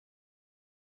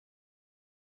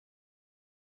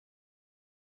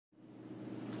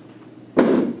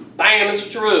I am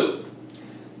Mr. Taru.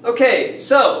 Okay,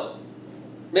 so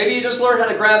maybe you just learned how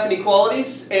to graph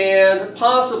inequalities and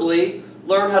possibly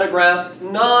learned how to graph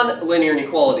non-linear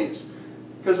inequalities.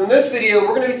 Because in this video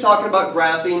we're going to be talking about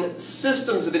graphing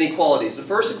systems of inequalities. The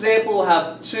first example will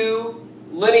have two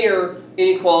linear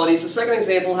inequalities. The second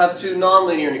example will have two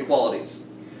non-linear inequalities.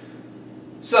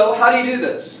 So how do you do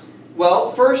this?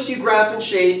 Well, first you graph and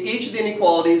shade each of the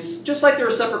inequalities just like they're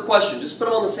a separate question. Just put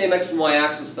them on the same x and y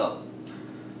axis though.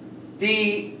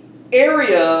 The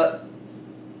area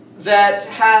that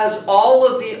has all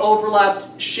of the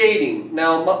overlapped shading.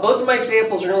 Now, both of my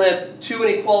examples are going to have two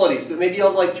inequalities, but maybe you'll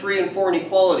have like 3 and 4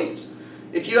 inequalities.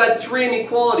 If you had 3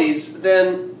 inequalities,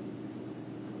 then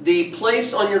the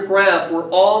place on your graph where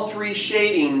all 3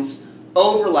 shadings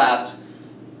overlapped,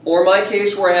 or in my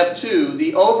case where I have 2,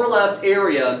 the overlapped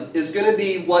area is going to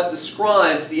be what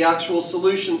describes the actual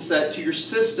solution set to your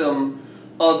system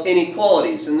of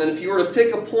inequalities. And then if you were to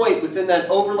pick a point within that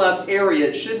overlapped area,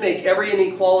 it should make every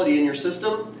inequality in your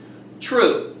system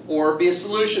true, or be a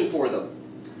solution for them.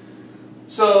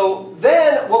 So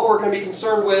then what we're going to be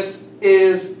concerned with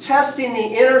is testing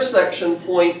the intersection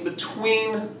point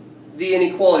between the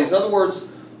inequalities. In other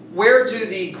words, where do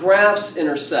the graphs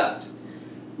intersect?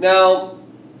 Now,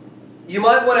 you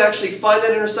might want to actually find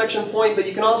that intersection point, but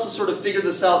you can also sort of figure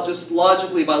this out just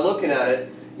logically by looking at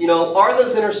it. You know, are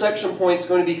those intersection points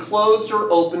going to be closed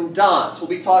or open dots? We'll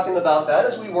be talking about that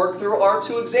as we work through our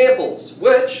 2 examples,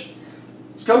 which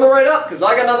is coming right up because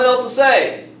I got nothing else to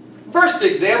say. First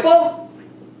example,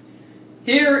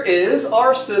 here is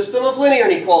our system of linear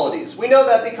inequalities. We know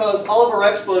that because all of our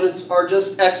exponents are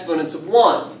just exponents of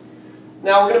 1.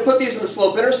 Now we're going to put these in the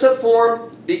slope-intercept form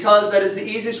because that is the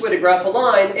easiest way to graph a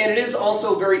line, and it is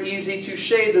also very easy to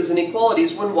shade those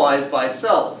inequalities when y is by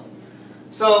itself.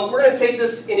 So we're going to take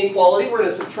this inequality, we're going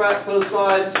to subtract both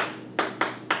sides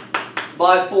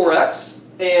by 4x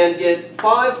and get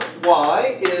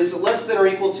 5y is less than or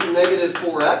equal to negative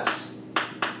 4x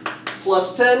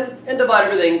plus 10 and divide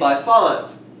everything by 5.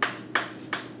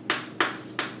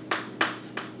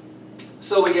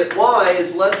 So we get y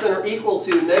is less than or equal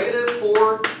to negative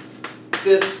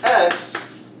 4/5 x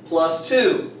plus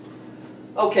 2.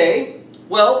 Okay,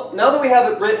 well, now that we have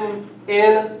it written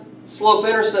in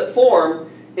slope-intercept form,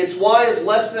 its y is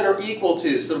less than or equal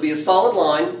to, so it'll be a solid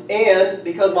line, and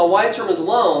because my y term is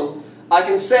alone, I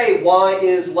can say y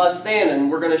is less than, and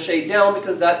we're going to shade down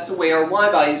because that's the way our y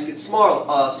values get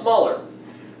smaller.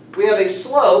 We have a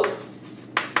slope,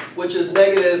 which is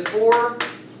negative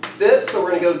 4/5, so we're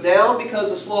going to go down because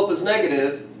the slope is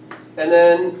negative, and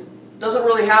then doesn't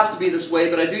really have to be this way,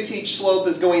 but I do teach slope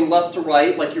as going left to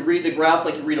right, like you read the graph,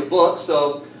 like you read a book,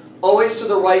 so always to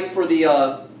the right for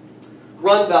the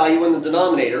run value in the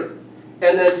denominator.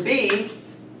 And then b,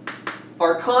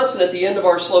 our constant at the end of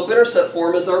our slope-intercept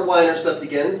form, is our y-intercept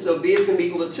again, so b is going to be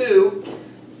equal to 2.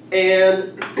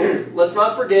 And let's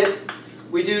not forget,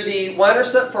 we do the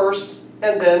y-intercept first,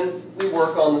 and then we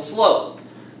work on the slope.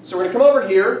 So we're going to come over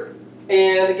here,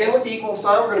 and again with the equal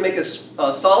sign, we're going to make a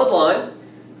solid line.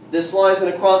 This line is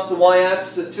going to cross the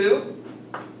y-axis at 2.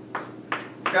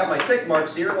 Got my tick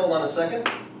marks here, hold on a second.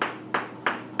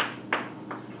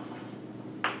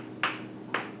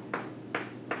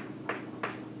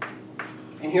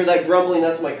 You can hear that grumbling,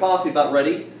 that's my coffee about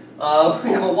ready. We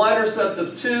have a y-intercept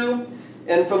of 2,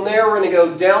 and from there we're going to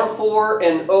go down 4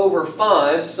 and over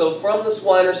 5. So from this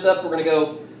y-intercept we're going to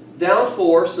go down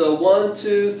 4, so 1,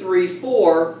 2, 3,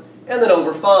 4, and then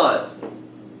over 5.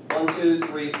 1, 2,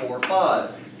 3, 4,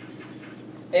 5.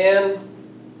 And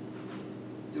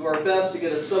do our best to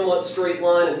get a somewhat straight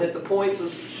line and hit the points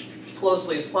as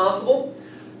closely as possible.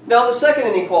 Now the second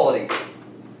inequality.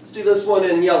 Let's do this one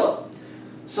in yellow.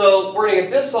 So we're going to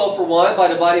get this solved for y by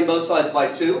dividing both sides by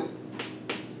 2,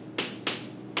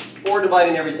 or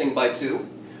dividing everything by 2.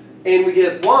 And we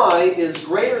get y is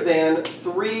greater than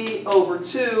 3 over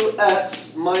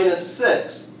 2x minus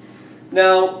 6.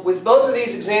 Now, with both of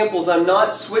these examples, I'm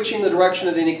not switching the direction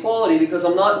of the inequality because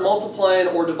I'm not multiplying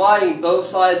or dividing both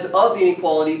sides of the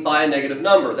inequality by a negative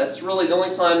number. That's really the only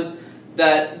time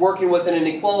that working with an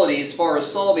inequality as far as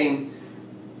solving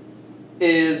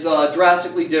is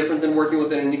drastically different than working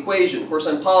within an equation. Of course,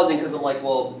 I'm pausing because I'm like,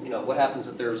 well, you know, what happens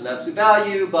if there's an absolute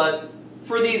value? But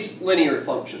for these linear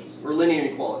functions, or linear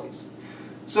inequalities.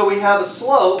 So we have a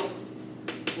slope,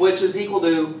 which is equal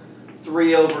to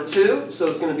 3 over 2. So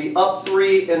it's going to be up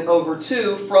 3 and over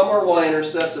 2 from our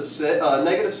y-intercept of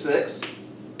negative 6.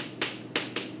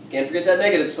 Can't forget that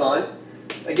negative sign.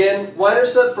 Again,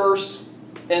 y-intercept first,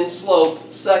 and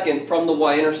slope second from the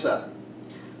y-intercept.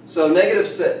 So negative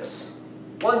 6.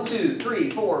 1, 2, 3,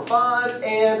 4, 5,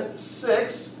 and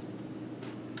 6.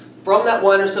 From that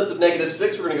y-intercept of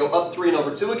 -6, we're going to go up 3 and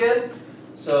over 2 again.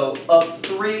 So up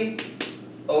 3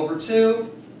 over 2.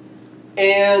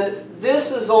 And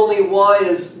this is only y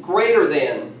is greater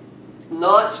than,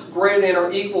 not greater than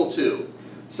or equal to.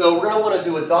 So we're going to want to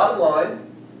do a dotted line.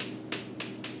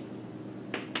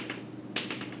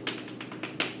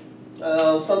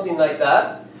 Something like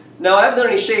that. Now I haven't done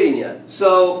any shading yet.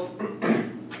 So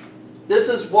this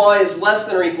is y is less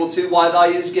than or equal to. Y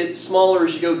values get smaller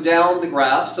as you go down the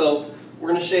graph. So we're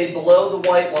going to shade below the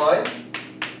white line.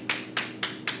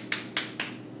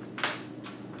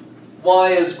 Y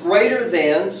is greater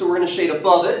than, so we're going to shade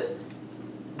above it,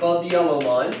 above the yellow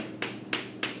line.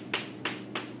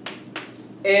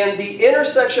 And the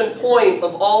intersection point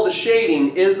of all the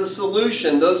shading is the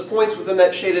solution. Those points within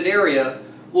that shaded area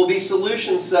will be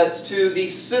solution sets to the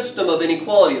system of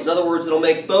inequalities. In other words, it'll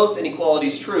make both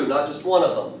inequalities true, not just one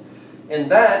of them.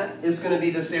 And that is going to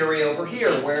be this area over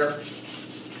here where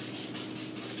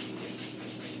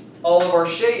all of our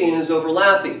shading is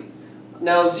overlapping.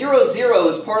 Now 0, 0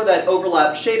 is part of that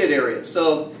overlap shaded area.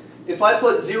 So if I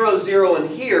put 0, 0 in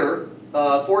here,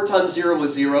 4 times 0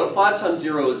 is 0, 5 times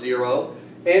 0 is 0,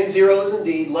 and 0 is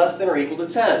indeed less than or equal to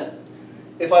 10.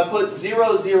 If I put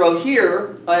 0, 0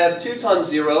 here, I have 2 times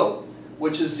 0,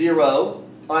 which is 0.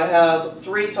 I have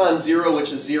 3 times 0,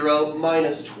 which is 0,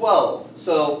 minus 12.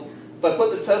 So if I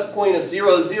put the test point of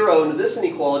 0, 0 into this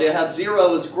inequality, I have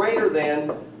 0 is greater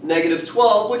than negative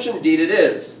 12, which indeed it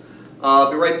is.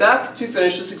 I'll be right back to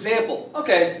finish this example.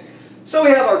 Okay, so we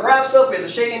have our graphs up, we have the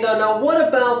shading done. Now what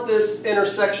about this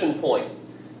intersection point?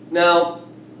 Now,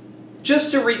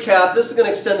 just to recap, this is going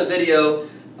to extend the video,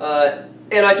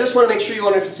 and I just want to make sure you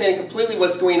understand completely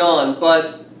what's going on,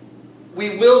 but we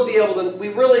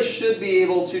really should be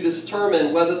able to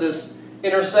determine whether this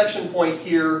intersection point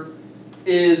here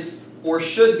is or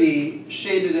should be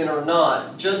shaded in or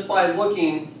not, just by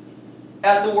looking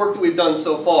at the work that we've done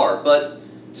so far. But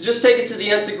to just take it to the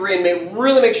nth degree and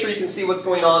really make sure you can see what's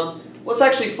going on, let's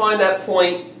actually find that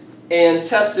point and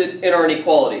test it in our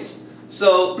inequalities.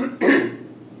 So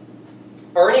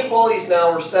our inequalities now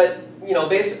are set,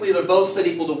 basically they're both set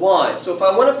equal to y. So if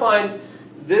I want to find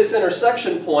this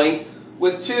intersection point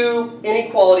with two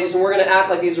inequalities, and we're going to act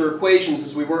like these are equations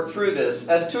as we work through this,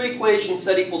 as two equations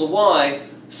set equal to y,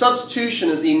 substitution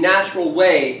is the natural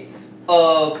way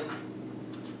of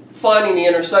finding the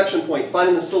intersection point,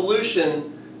 finding the solution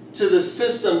to the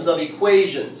systems of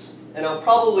equations. And I'll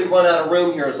probably run out of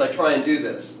room here as I try and do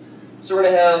this. So we're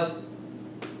going to have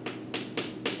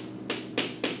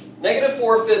negative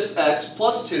 4/5 x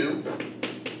plus 2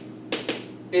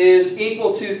 is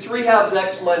equal to 3/2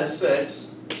 x minus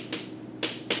 6.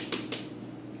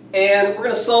 And we're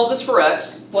going to solve this for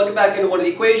x, plug it back into one of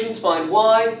the equations, find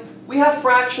y. We have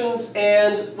fractions,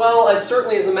 and while I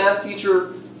certainly as a math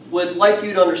teacher would like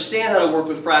you to understand how to work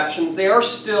with fractions, they are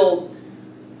still,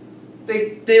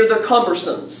 they're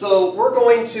cumbersome. So we're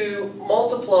going to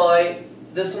multiply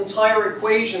this entire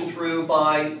equation through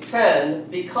by 10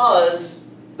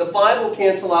 because the 5 will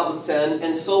cancel out with 10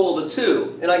 and so will the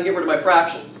 2. And I can get rid of my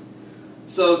fractions.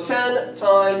 So 10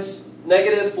 times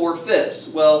negative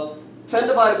 4/5. Well, 10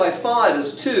 divided by 5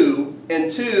 is 2, and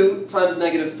 2 times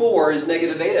negative 4 is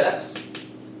negative 8x.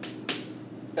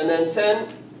 And then 10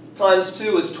 times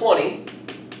 2 is 20.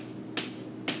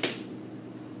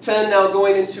 10 now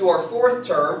going into our fourth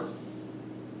term.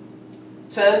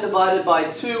 10 divided by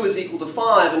 2 is equal to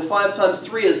 5, and 5 times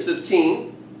 3 is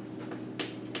 15.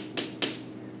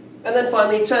 And then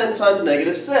finally 10 times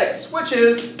negative 6, which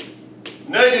is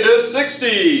negative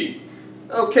 60.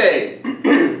 Okay,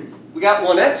 we got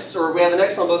one x, or we have an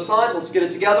x on both sides. Let's get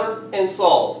it together and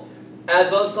solve.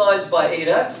 Add both sides by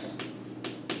 8x.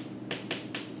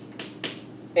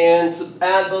 And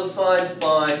add both sides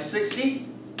by 60.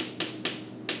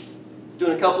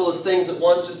 Doing a couple of things at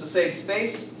once just to save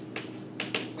space.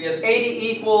 We have 80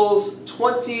 equals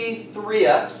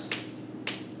 23x.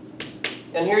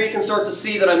 And here you can start to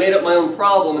see that I made up my own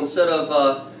problem instead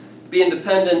of being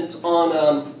dependent on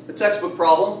a textbook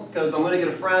problem, because I'm going to get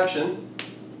a fraction.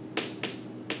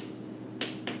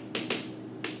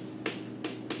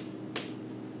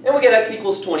 And we get x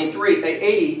equals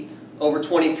 80 over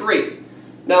 23.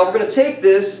 Now we're going to take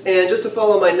this, and just to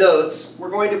follow my notes, we're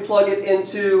going to plug it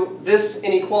into this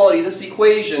inequality, this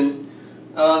equation.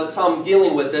 That's how I'm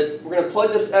dealing with it. We're going to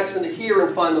plug this x into here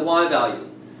and find the y value.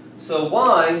 So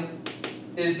y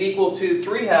is equal to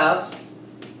 3/2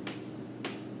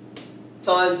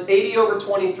 times 80 over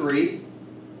 23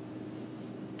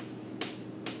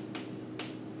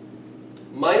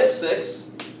 minus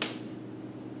 6.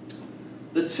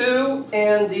 The 2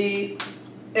 and the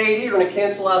 80 are going to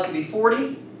cancel out to be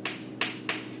 40.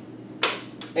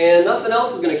 And nothing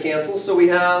else is going to cancel, so we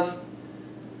have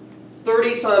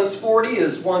 30 times 40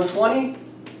 is 120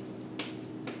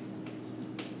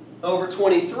 over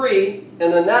 23,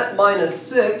 and then that minus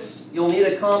 6, you'll need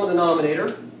a common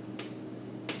denominator.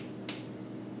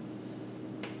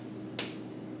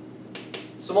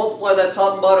 So multiply that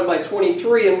top and bottom by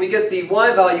 23, and we get the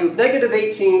y value of negative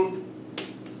 18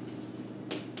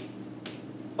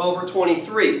 over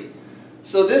 23.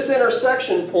 So this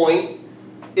intersection point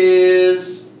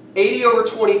is 80 over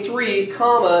 23,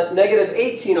 comma, negative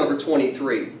 18 over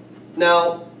 23.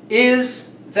 Now,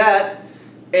 is that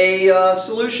a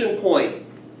solution point?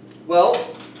 Well,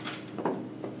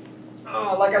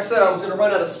 like I said, I was going to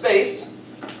run out of space.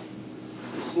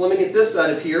 So let me get this out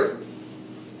of here.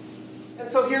 And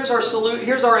so here's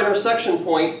our intersection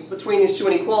point between these two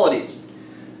inequalities.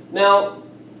 Now,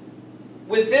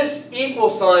 with this equal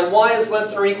sign, y is less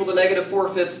than or equal to negative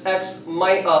 4/5 x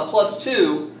plus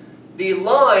 2, the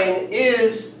line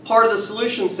is part of the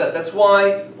solution set. That's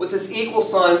why with this equal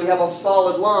sign we have a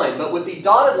solid line. But with the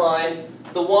dotted line,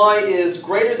 the y is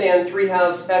greater than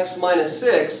 3/2 x minus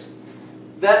 6.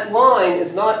 That line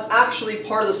is not actually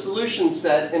part of the solution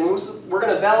set, and we're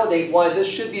going to validate why this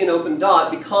should be an open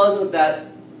dot because of that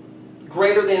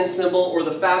greater than symbol, or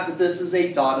the fact that this is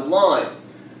a dotted line.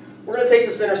 We're going to take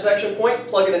this intersection point,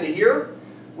 plug it into here.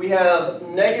 We have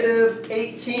negative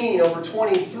 18 over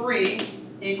 23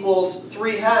 equals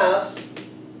 3/2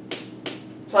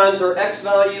 times our x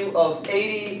value of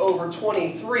 80 over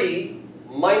 23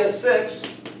 minus 6.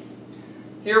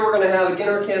 Here we're going to have, again,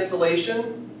 our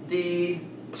cancellation. The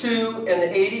 2 and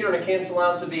the 80 are going to cancel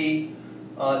out to be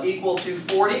equal to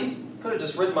 40. Could have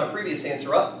just written my previous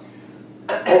answer up.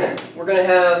 We're going to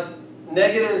have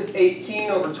negative 18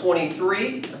 over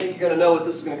 23. I think you're going to know what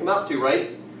this is going to come out to, right?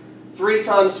 3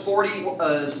 times 40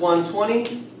 is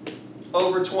 120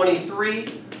 over 23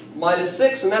 minus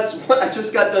 6, and that's what I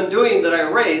just got done doing that I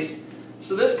erased.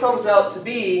 So this comes out to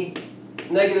be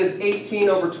negative 18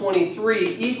 over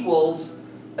 23 equals,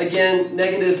 again,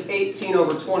 negative 18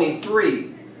 over 23.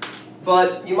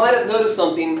 But you might have noticed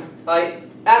something. I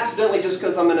accidentally, just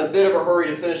because I'm in a bit of a hurry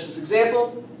to finish this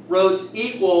example, wrote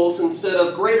equals instead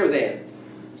of greater than.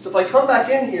 So if I come back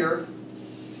in here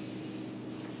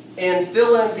and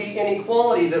fill in the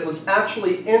inequality that was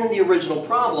actually in the original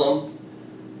problem,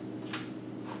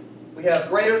 we have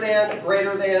greater than,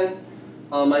 greater than.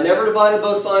 I never divided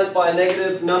both sides by a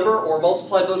negative number or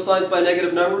multiplied both sides by a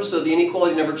negative number, so the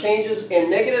inequality never changes. And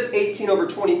negative 18 over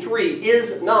 23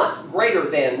 is not greater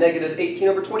than negative 18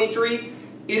 over 23.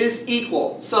 It is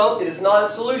equal. So it is not a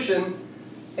solution,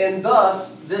 and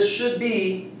thus this should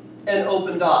be an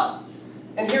open dot.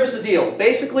 And here's the deal.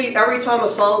 Basically, every time a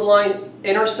solid line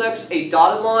intersects a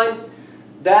dotted line,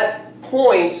 that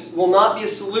point will not be a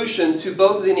solution to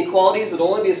both of the inequalities. It will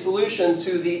only be a solution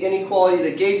to the inequality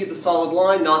that gave you the solid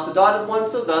line, not the dotted one,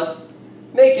 so thus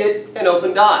make it an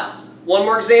open dot. One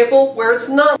more example where it's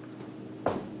not.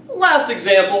 Last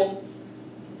example,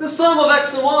 the sum of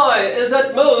x and y is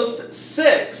at most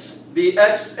 6. The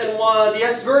x and y, the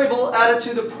x variable added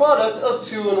to the product of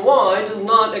 2 and y does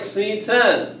not exceed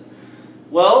 10.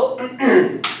 Well,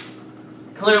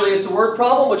 clearly it's a word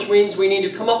problem, which means we need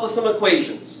to come up with some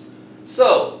equations.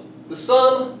 So, the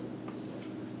sum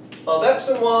of x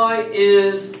and y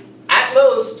is at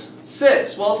most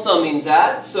 6. Well, sum means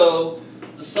at, so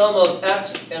the sum of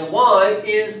x and y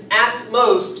is at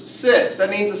most 6.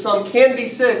 That means the sum can be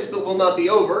 6, but will not be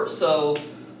over, so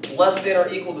less than or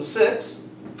equal to 6.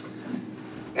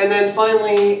 And then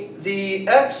finally, the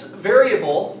x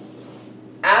variable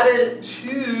added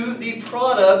to the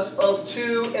product of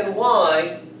 2 and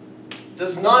y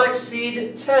does not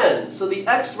exceed 10. So the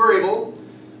x variable,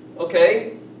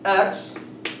 okay, x,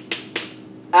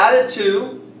 added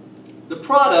to the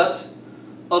product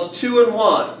of 2 and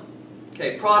y.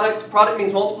 Okay, product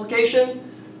means multiplication.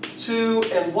 2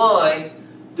 and y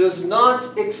does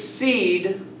not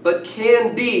exceed, but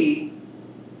can be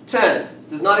 10.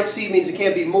 Does not exceed means it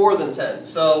can't be more than 10.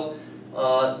 So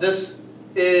this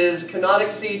cannot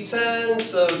exceed 10,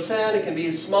 so 10, it can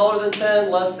be smaller than 10,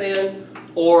 less than,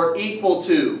 or equal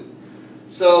to.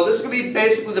 So this will be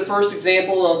basically the first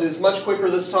example. I'll do this much quicker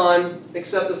this time,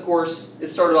 except of course it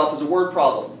started off as a word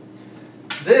problem.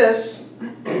 This,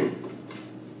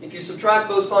 if you subtract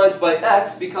both sides by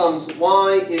x, becomes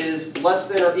y is less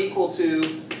than or equal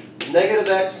to negative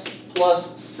x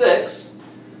plus 6.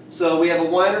 So we have a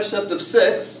y-intercept of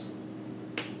 6.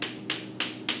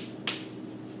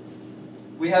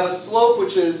 We have a slope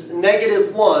which is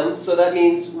negative 1, so that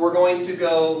means we're going to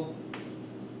go,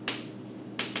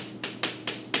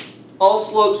 all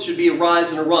slopes should be a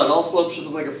rise and a run. All slopes should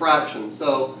look like a fraction.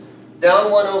 So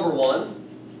down 1 over 1.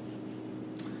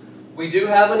 We do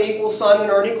have an equal sign in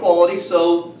our inequality,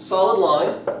 so solid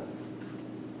line.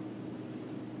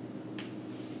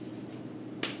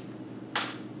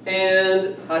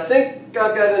 And I think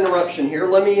I've got an interruption here.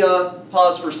 Let me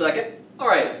pause for a second.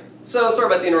 Alright, so sorry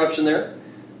about the interruption there.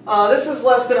 This is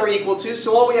less than or equal to,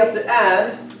 so all we have to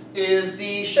add is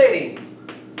the shading.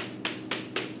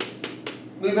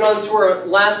 Moving on to our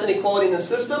last inequality in the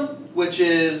system, which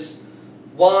is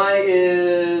y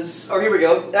is, oh here we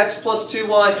go, x plus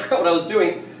 2y, I forgot what I was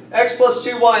doing. X plus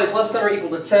 2y is less than or equal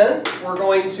to 10. We're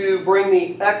going to bring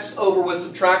the x over with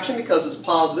subtraction because it's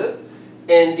positive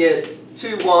and get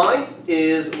 2y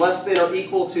is less than or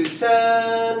equal to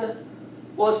 10.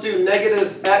 Well, let's do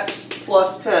negative x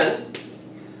plus 10.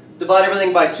 Divide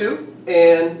everything by 2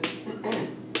 and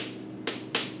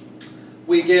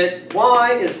we get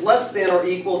y is less than or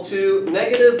equal to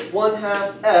negative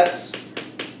 1/2 x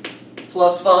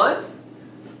plus 5.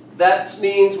 That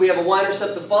means we have a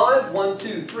y-intercept of 5. 1,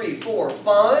 2, 3, 4,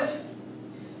 5.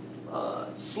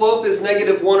 Slope is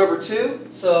negative 1 over 2.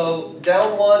 So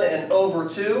down 1 and over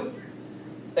 2.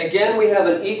 Again, we have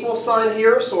an equal sign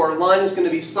here, so our line is going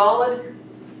to be solid.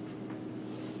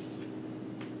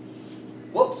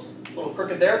 Whoops, a little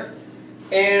crooked there.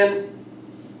 And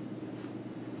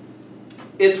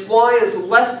its y is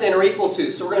less than or equal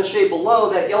to. So we're going to shade below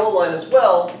that yellow line as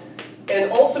well.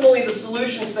 And ultimately the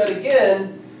solution set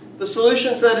again, the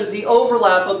solution set is the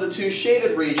overlap of the two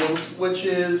shaded regions, which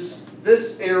is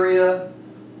this area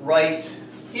right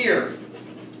here.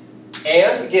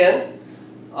 And again,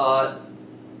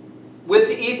 with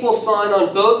the equal sign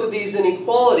on both of these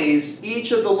inequalities,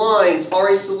 each of the lines are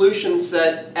a solution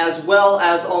set as well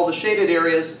as all the shaded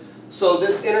areas. So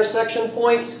this intersection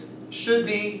point should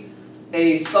be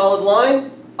a solid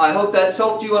line. I hope that's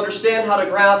helped you understand how to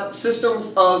graph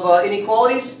systems of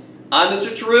inequalities. I'm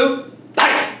Mr. Tarou.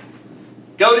 Bye!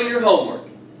 Go do your homework.